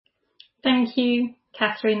Thank you,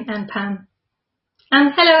 Catherine and Pam.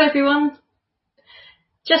 And hello everyone.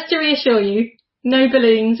 Just to reassure you, no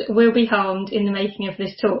balloons will be harmed in the making of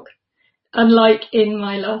this talk, unlike in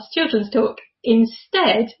my last children's talk.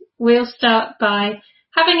 Instead, we'll start by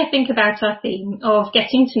having a think about our theme of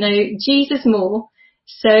getting to know Jesus more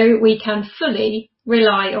so we can fully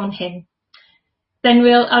rely on him. Then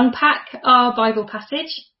we'll unpack our Bible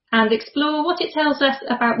passage and explore what it tells us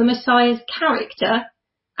about the Messiah's character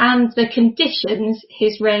and the conditions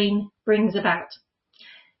his reign brings about.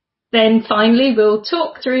 Then finally, we'll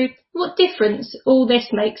talk through what difference all this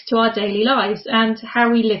makes to our daily lives and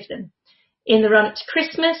how we live them in the run to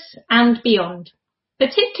Christmas and beyond,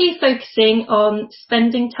 particularly focusing on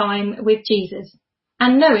spending time with Jesus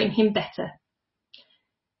and knowing him better.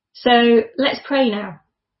 So let's pray now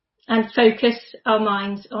and focus our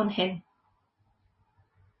minds on him.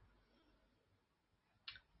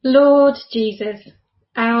 Lord Jesus,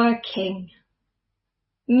 our King,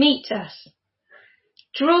 meet us,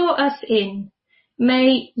 draw us in.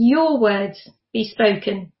 May your words be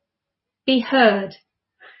spoken, be heard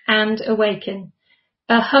and awaken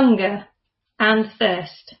a hunger and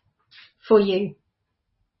thirst for you.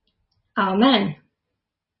 Amen.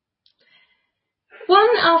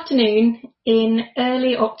 One afternoon in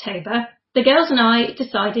early October, the girls and I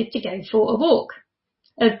decided to go for a walk.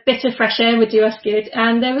 A bit of fresh air would do us good,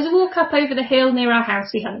 and there was a walk up over the hill near our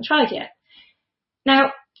house we hadn't tried yet.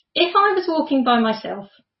 Now, if I was walking by myself,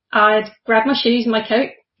 I'd grab my shoes and my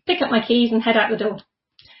coat, pick up my keys and head out the door.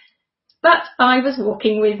 But I was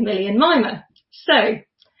walking with Millie and Mima, so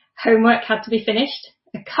homework had to be finished,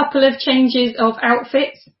 a couple of changes of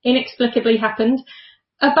outfits inexplicably happened,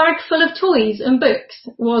 a bag full of toys and books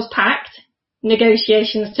was packed,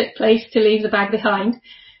 negotiations took place to leave the bag behind.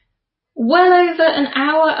 Well over an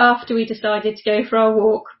hour after we decided to go for our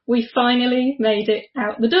walk, we finally made it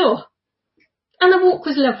out the door. And the walk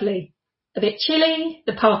was lovely. A bit chilly,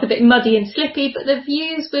 the path a bit muddy and slippy, but the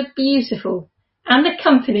views were beautiful and the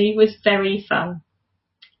company was very fun.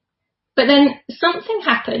 But then something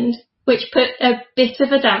happened which put a bit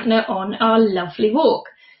of a dampener on our lovely walk.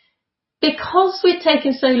 Because we'd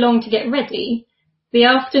taken so long to get ready, the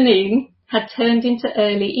afternoon had turned into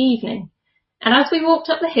early evening. And as we walked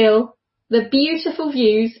up the hill, the beautiful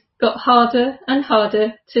views got harder and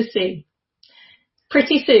harder to see.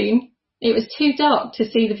 Pretty soon, it was too dark to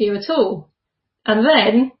see the view at all. And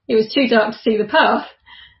then it was too dark to see the path.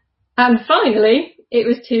 And finally, it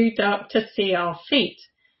was too dark to see our feet.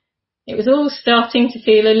 It was all starting to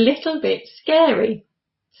feel a little bit scary,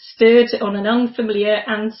 stood on an unfamiliar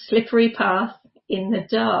and slippery path in the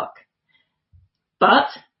dark. But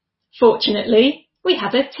fortunately, we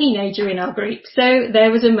had a teenager in our group, so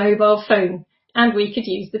there was a mobile phone and we could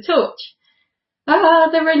use the torch. Ah,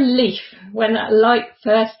 the relief when that light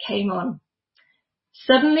first came on.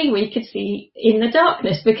 Suddenly we could see in the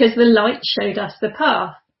darkness because the light showed us the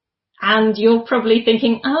path. And you're probably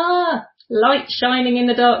thinking, light shining in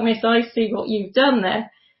the darkness, I see what you've done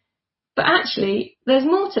there. But actually, there's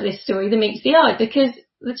more to this story than meets the eye because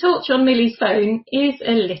the torch on Millie's phone is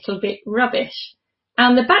a little bit rubbish.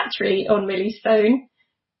 And the battery on Millie's phone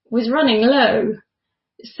was running low.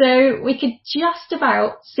 So we could just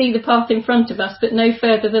about see the path in front of us, but no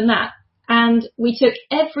further than that. And we took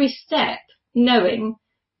every step knowing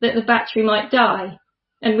that the battery might die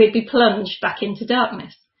and we'd be plunged back into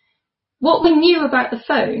darkness. What we knew about the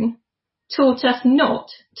phone taught us not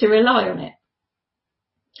to rely on it.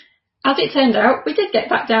 As it turned out, we did get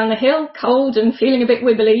back down the hill, cold and feeling a bit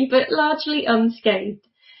wibbly, but largely unscathed.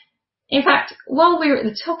 In fact, while we were at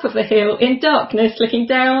the top of the hill in darkness looking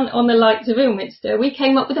down on the lights of Ilminster, we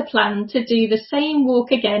came up with a plan to do the same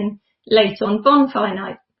walk again late on bonfire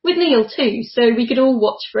night, with Neil too, so we could all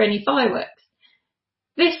watch for any fireworks.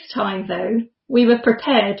 This time though, we were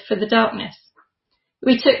prepared for the darkness.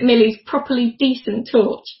 We took Millie's properly decent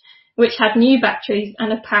torch, which had new batteries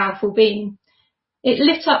and a powerful beam. It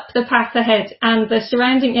lit up the path ahead and the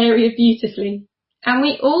surrounding area beautifully, and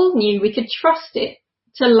we all knew we could trust it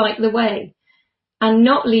to light the way and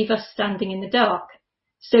not leave us standing in the dark,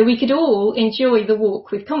 so we could all enjoy the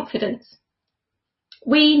walk with confidence.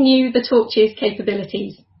 We knew the torch's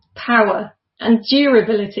capabilities, power and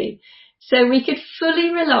durability, so we could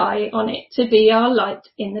fully rely on it to be our light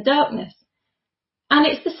in the darkness. And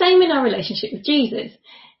it's the same in our relationship with Jesus.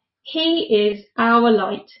 He is our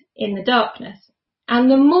light in the darkness. And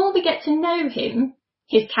the more we get to know him,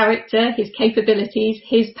 his character, his capabilities,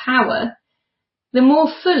 his power, the more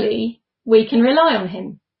fully we can rely on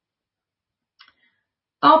him.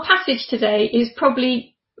 Our passage today is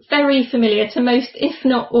probably very familiar to most, if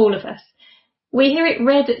not all of us. We hear it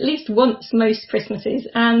read at least once most Christmases,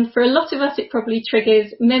 and for a lot of us it probably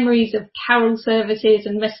triggers memories of carol services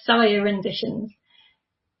and Messiah renditions.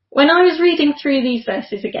 When I was reading through these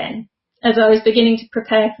verses again, as I was beginning to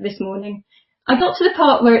prepare for this morning, I got to the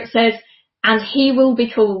part where it says, "And he will be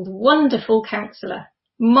called Wonderful Counselor,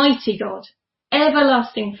 Mighty God,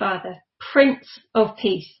 Everlasting Father, Prince of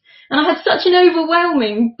Peace." And I had such an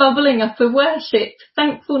overwhelming bubbling up of worship,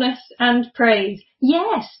 thankfulness and praise.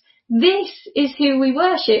 Yes, this is who we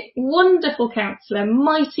worship. Wonderful Counselor,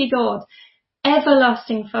 Mighty God,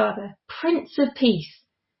 Everlasting Father, Prince of Peace.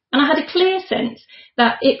 And I had a clear sense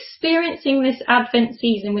that experiencing this Advent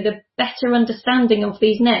season with a better understanding of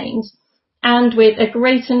these names and with a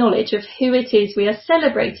greater knowledge of who it is we are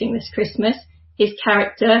celebrating this Christmas, his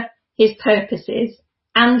character, his purposes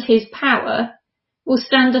and his power, will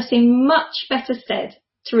stand us in much better stead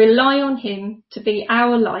to rely on him to be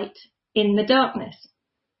our light in the darkness.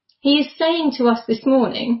 He is saying to us this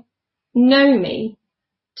morning, know me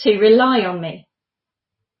to rely on me.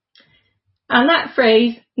 And that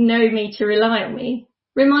phrase, know me to rely on me,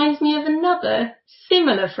 reminds me of another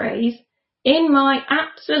similar phrase in my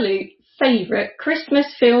absolute favourite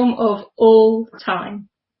Christmas film of all time.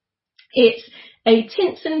 It's a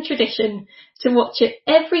Tinson tradition to watch it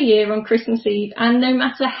every year on Christmas Eve, and no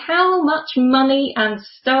matter how much money and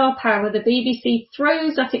star power the BBC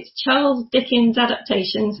throws at its Charles Dickens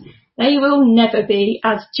adaptations, they will never be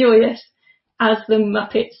as joyous as the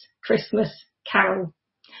Muppets Christmas Carol.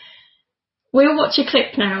 We'll watch a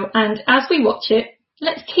clip now, and as we watch it,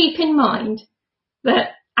 let's keep in mind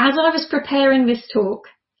that as I was preparing this talk,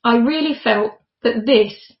 I really felt that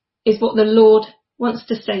this is what the Lord wants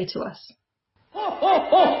to say to us. Ho, ho,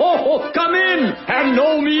 ho, ho, ho. Come in and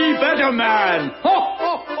know me better, man. Ho,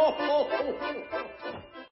 ho, ho, ho, ho.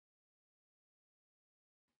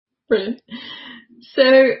 Brilliant.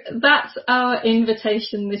 So that's our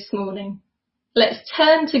invitation this morning. Let's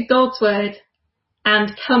turn to God's word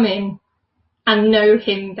and come in and know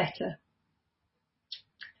him better.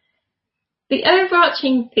 The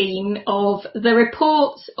overarching theme of the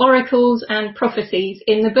reports, oracles and prophecies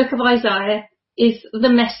in the book of Isaiah is the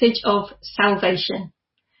message of salvation.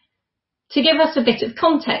 To give us a bit of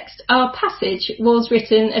context, our passage was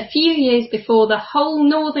written a few years before the whole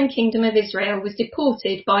northern kingdom of Israel was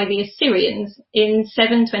deported by the Assyrians in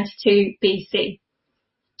 722 BC.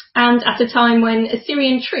 And at a time when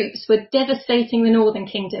Assyrian troops were devastating the northern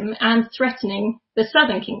kingdom and threatening the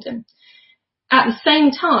southern kingdom. At the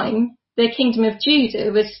same time, the kingdom of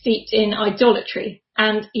Judah was steeped in idolatry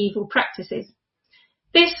and evil practices.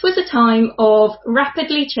 This was a time of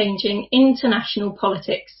rapidly changing international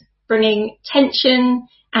politics, bringing tension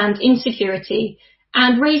and insecurity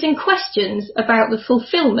and raising questions about the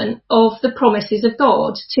fulfilment of the promises of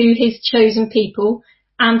God to his chosen people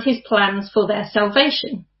and his plans for their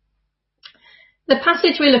salvation. The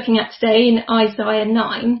passage we're looking at today in Isaiah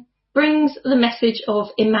 9 brings the message of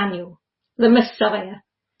Emmanuel, the Messiah,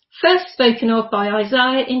 first spoken of by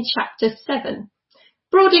Isaiah in chapter 7.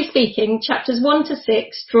 Broadly speaking, chapters 1 to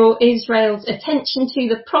 6 draw Israel's attention to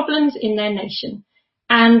the problems in their nation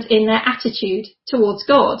and in their attitude towards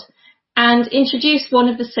God, and introduce one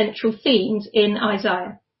of the central themes in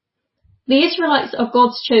Isaiah. The Israelites are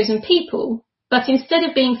God's chosen people, but instead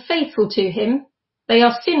of being faithful to him, they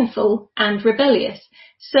are sinful and rebellious.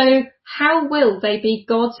 So how will they be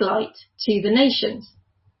God's light to the nations?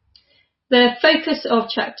 The focus of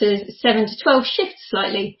chapters 7 to 12 shifts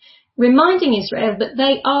slightly, reminding Israel that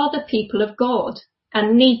they are the people of God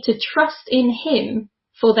and need to trust in him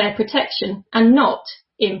for their protection and not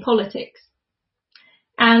in politics.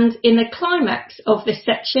 And in the climax of this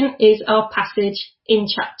section is our passage in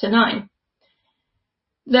chapter 9.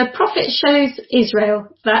 The prophet shows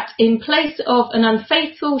Israel that in place of an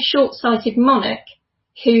unfaithful, short-sighted monarch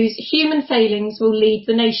whose human failings will lead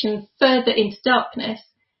the nation further into darkness,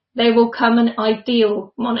 there will come an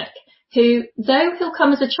ideal monarch who, though he'll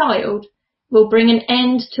come as a child, will bring an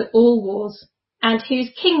end to all wars and whose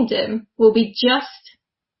kingdom will be just,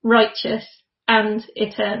 righteous and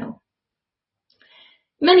eternal.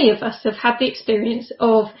 Many of us have had the experience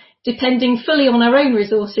of depending fully on our own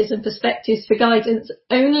resources and perspectives for guidance,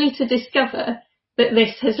 only to discover that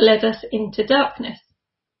this has led us into darkness.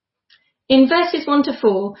 In verses 1 to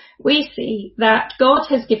 4, we see that God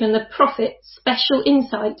has given the prophet special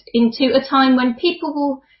insight into a time when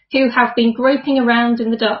people who have been groping around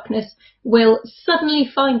in the darkness will suddenly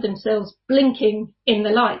find themselves blinking in the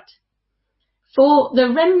light. For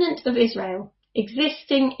the remnant of Israel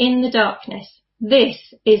existing in the darkness, this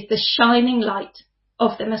is the shining light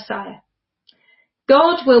of the Messiah.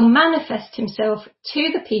 God will manifest himself to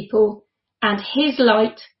the people and his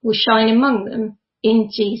light will shine among them in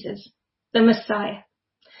Jesus, the Messiah.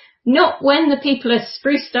 Not when the people are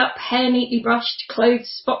spruced up, hair neatly brushed, clothes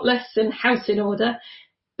spotless and house in order,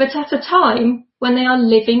 but at a time when they are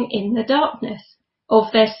living in the darkness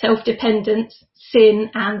of their self-dependence, sin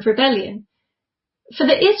and rebellion. For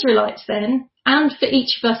the Israelites then, and for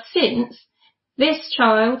each of us since, this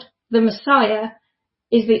child, the Messiah,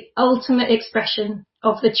 is the ultimate expression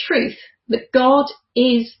of the truth that God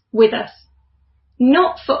is with us,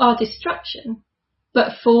 not for our destruction,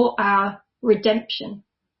 but for our redemption.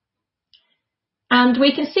 And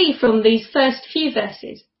we can see from these first few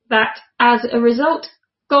verses that as a result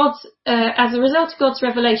of God's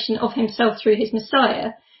revelation of himself through his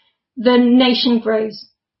Messiah, the nation grows,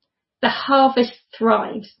 the harvest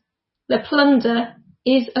thrives, the plunder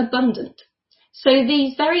is abundant. So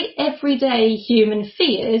these very everyday human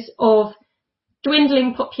fears of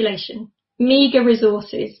dwindling population, meagre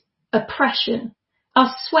resources, oppression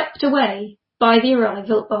are swept away by the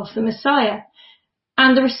arrival of the Messiah.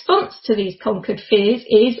 And the response to these conquered fears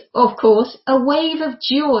is, of course, a wave of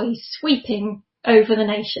joy sweeping over the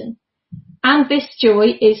nation. And this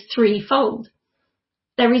joy is threefold.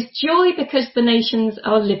 There is joy because the nations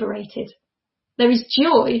are liberated. There is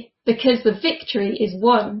joy because the victory is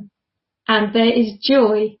won. And there is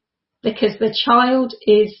joy because the child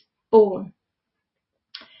is born.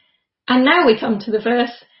 And now we come to the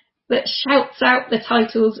verse that shouts out the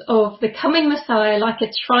titles of the coming Messiah like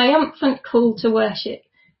a triumphant call to worship.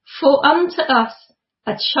 For unto us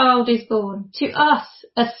a child is born, to us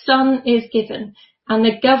a son is given, and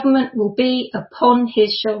the government will be upon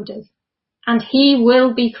his shoulders. And he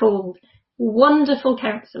will be called Wonderful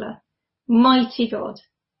Counselor, Mighty God,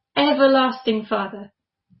 Everlasting Father,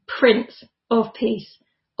 Prince of Peace.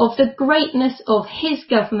 Of the greatness of his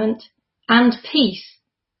government and peace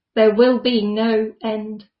there will be no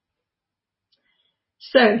end.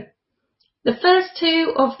 So, the first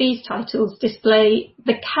two of these titles display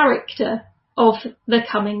the character of the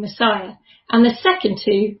coming Messiah, and the second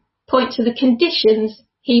two point to the conditions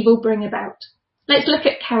he will bring about. Let's look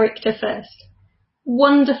at character first.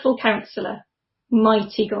 Wonderful Counselor,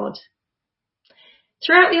 Mighty God.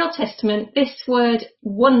 Throughout the Old Testament, this word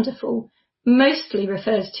wonderful mostly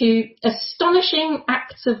refers to astonishing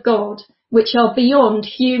acts of God which are beyond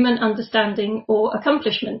human understanding or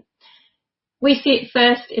accomplishment. We see it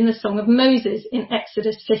first in the Song of Moses in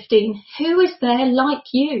Exodus 15. Who is there like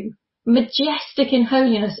you? Majestic in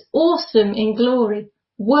holiness, awesome in glory,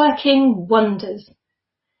 working wonders.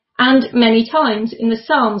 And many times in the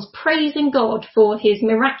Psalms praising God for his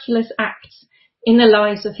miraculous acts in the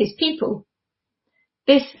lives of his people.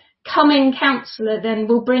 This coming counselor then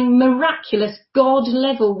will bring miraculous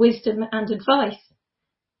God-level wisdom and advice.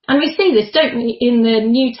 And we see this, don't we, in the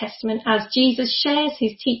New Testament as Jesus shares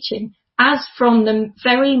his teaching as from the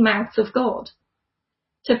very mouth of God.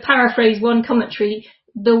 To paraphrase one commentary,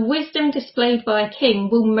 the wisdom displayed by a king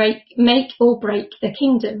will make or break a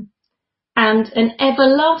kingdom. And an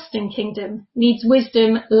everlasting kingdom needs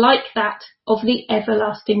wisdom like that of the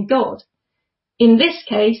everlasting God. In this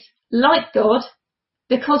case, like God,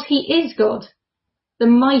 because he is God, the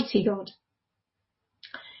mighty God.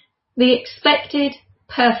 The expected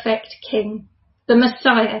perfect king, the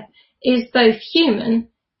Messiah, is both human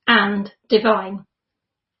and divine.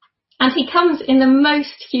 And he comes in the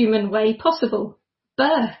most human way possible,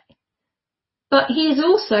 birth. But he is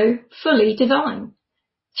also fully divine.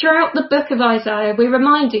 Throughout the book of Isaiah, we're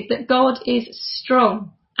reminded that God is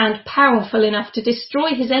strong and powerful enough to destroy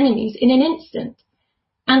his enemies in an instant.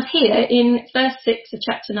 And here in verse 6 of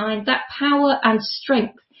chapter 9, that power and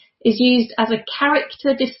strength is used as a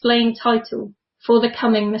character displaying title for the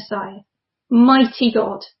coming Messiah, Mighty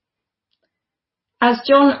God. As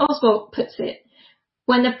John Oswalt puts it,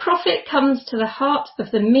 when the prophet comes to the heart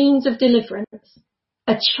of the means of deliverance,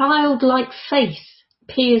 a childlike face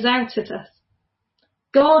peers out at us.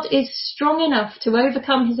 God is strong enough to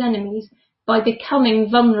overcome his enemies by becoming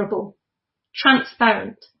vulnerable,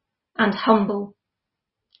 transparent, and humble.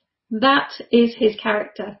 That is his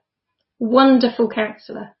character. Wonderful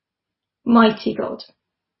Counselor, Mighty God.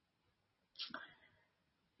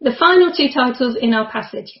 The final two titles in our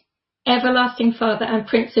passage, Everlasting Father and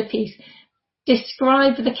Prince of Peace,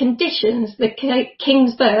 describe the conditions the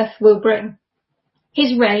king's birth will bring.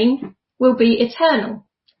 His reign will be eternal,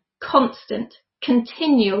 constant,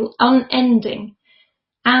 continual, unending,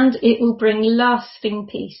 and it will bring lasting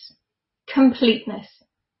peace, completeness,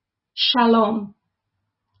 shalom.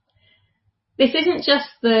 This isn't just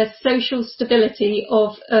the social stability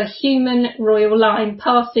of a human royal line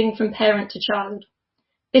passing from parent to child.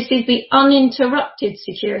 This is the uninterrupted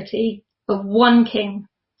security of one king,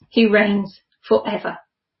 who reigns forever.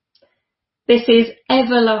 This is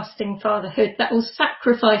everlasting fatherhood that will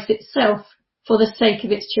sacrifice itself for the sake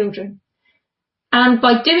of its children. And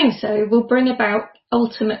by doing so will bring about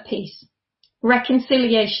ultimate peace,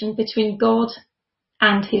 reconciliation between God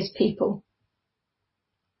and his people.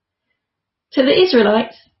 To the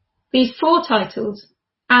Israelites, these 4 titles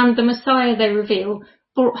and the Messiah they reveal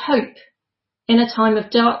brought hope in a time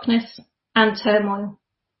of darkness and turmoil.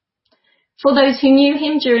 For those who knew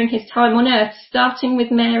him during his time on earth, starting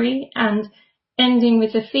with Mary and ending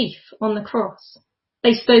with the thief on the cross,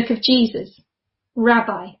 they spoke of Jesus,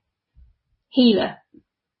 Rabbi, Healer,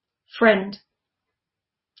 Friend.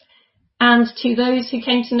 And to those who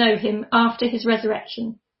came to know him after his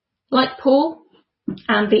resurrection, like Paul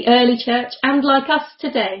and the early church, and like us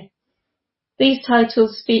today, these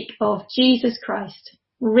titles speak of Jesus Christ,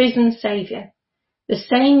 risen Saviour, the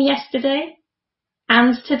same yesterday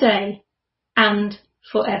and today and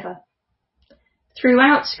forever.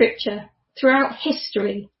 Throughout Scripture, throughout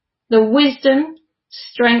history, the wisdom,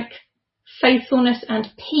 strength, faithfulness and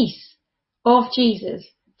peace of Jesus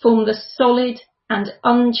form the solid and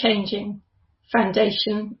unchanging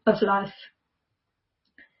foundation of life.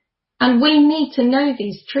 And we need to know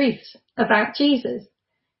these truths about Jesus.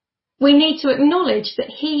 We need to acknowledge that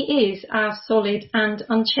he is our solid and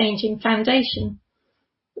unchanging foundation.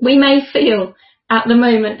 We may feel at the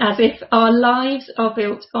moment as if our lives are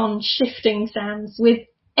built on shifting sands, with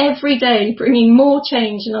every day bringing more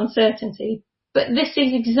change and uncertainty. But this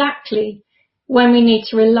is exactly when we need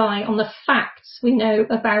to rely on the facts we know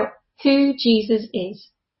about who Jesus is.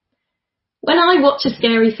 When I watch a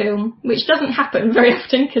scary film, which doesn't happen very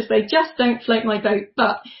often because they just don't float my boat,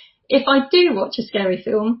 but if I do watch a scary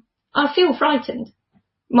film, I feel frightened.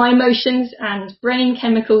 My emotions and brain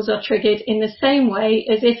chemicals are triggered in the same way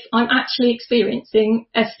as if I'm actually experiencing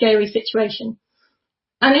a scary situation.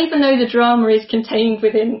 And even though the drama is contained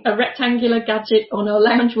within a rectangular gadget on a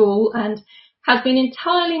lounge wall and has been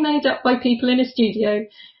entirely made up by people in a studio,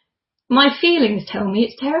 my feelings tell me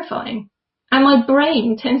it's terrifying, and my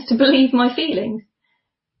brain tends to believe my feelings.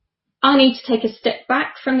 I need to take a step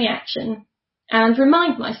back from the action and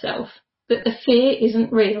remind myself that the fear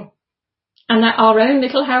isn't real, and that our own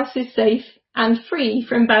little house is safe and free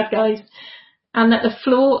from bad guys, and that the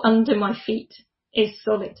floor under my feet is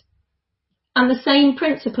solid. And the same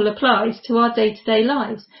principle applies to our day-to-day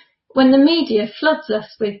lives. When the media floods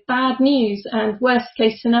us with bad news and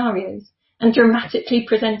worst-case scenarios and dramatically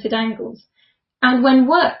presented angles, and when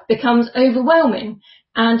work becomes overwhelming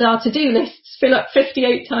and our to-do lists fill up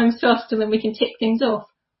 58 times faster than we can tick things off,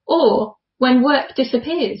 or when work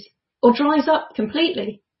disappears or dries up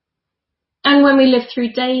completely, and when we live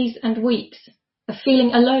through days and weeks of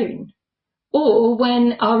feeling alone, or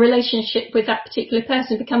when our relationship with that particular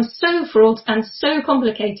person becomes so fraught and so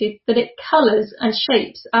complicated that it colours and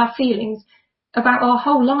shapes our feelings about our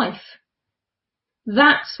whole life.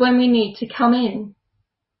 That's when we need to come in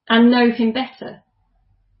and know him better.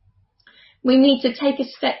 We need to take a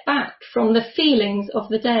step back from the feelings of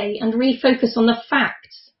the day and refocus on the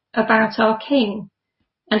facts about our King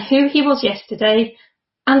and who he was yesterday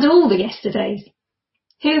and all the yesterdays,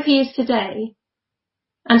 who he is today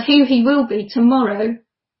and who he will be tomorrow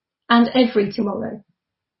and every tomorrow.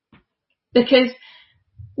 Because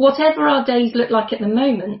whatever our days look like at the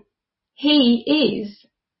moment, he is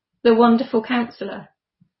the wonderful Counsellor,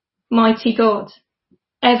 mighty God,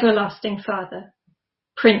 everlasting Father,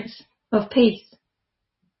 Prince of Peace.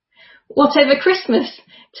 Whatever Christmas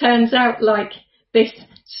turns out like this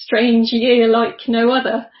strange year like no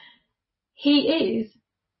other, he is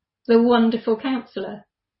the wonderful Counsellor,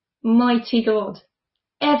 mighty God,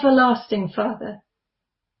 everlasting Father,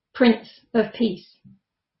 Prince of Peace.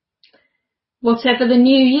 Whatever the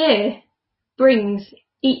new year brings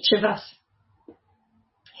each of us,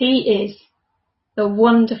 he is the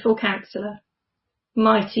wonderful Counsellor,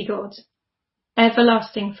 mighty God,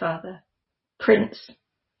 everlasting Father, Prince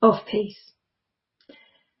of Peace.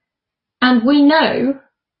 And we know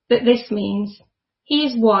that this means he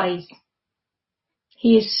is wise,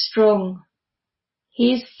 he is strong,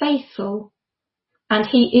 he is faithful, and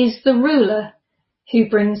he is the ruler who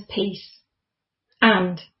brings peace.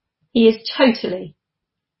 And he is totally,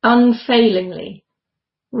 unfailingly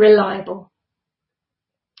reliable.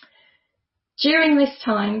 During this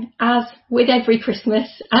time, as with every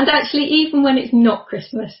Christmas, and actually even when it's not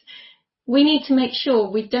Christmas, we need to make sure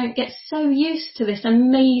we don't get so used to this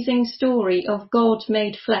amazing story of God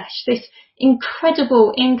made flesh, this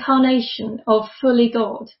incredible incarnation of fully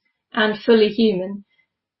God and fully human,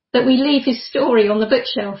 that we leave his story on the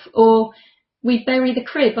bookshelf or we bury the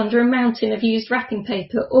crib under a mountain of used wrapping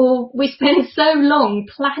paper, or we spend so long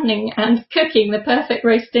planning and cooking the perfect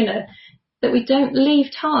roast dinner that we don't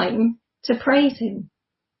leave time to praise him.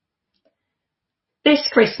 This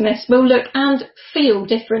Christmas will look and feel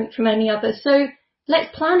different from any other, so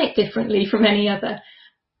let's plan it differently from any other.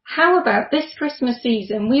 How about this Christmas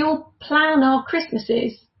season we all plan our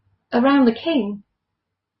Christmases around the King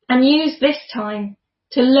and use this time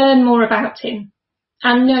to learn more about him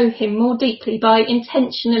and know him more deeply by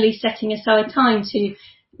intentionally setting aside time to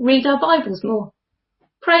read our Bibles more,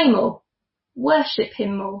 pray more, worship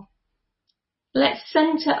him more. Let's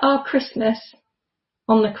centre our Christmas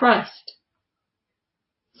on the Christ.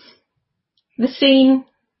 The scene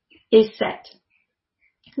is set.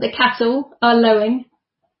 The cattle are lowing,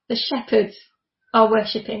 the shepherds are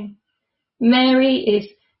worshipping. Mary is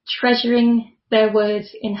treasuring their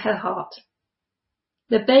words in her heart.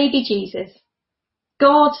 The baby Jesus,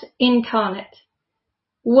 God incarnate,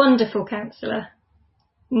 wonderful Counselor,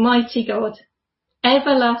 mighty God,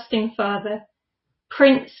 everlasting Father,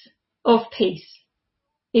 Prince of Peace,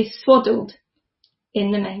 is swaddled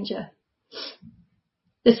in the manger.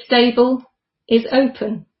 The stable is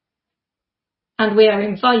open, and we are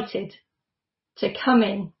invited to come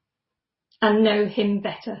in and know him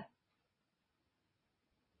better.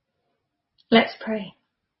 Let's pray.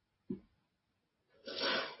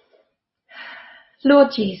 Lord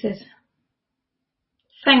Jesus,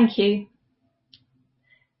 thank you.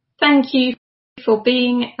 Thank you for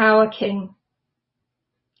being our King.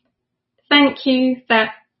 Thank you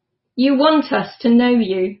that you want us to know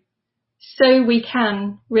you so we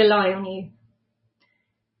can rely on you.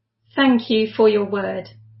 Thank you for your word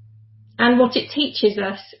and what it teaches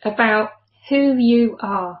us about who you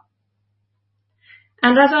are.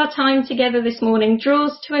 And as our time together this morning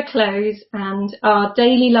draws to a close and our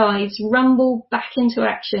daily lives rumble back into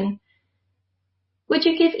action, would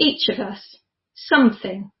you give each of us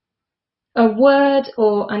something, a word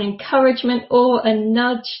or an encouragement or a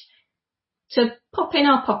nudge to pop in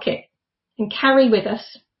our pocket and carry with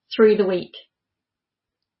us through the week?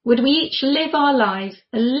 Would we each live our lives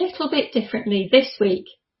a little bit differently this week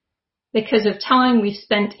because of time we've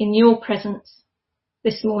spent in your presence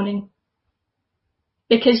this morning?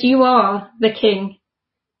 Because you are the King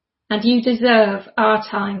and you deserve our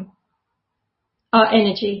time, our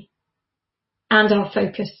energy and our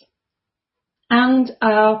focus and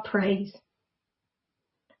our praise.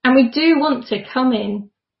 And we do want to come in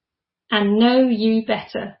and know you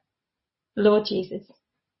better, Lord Jesus.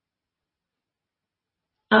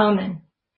 Amen.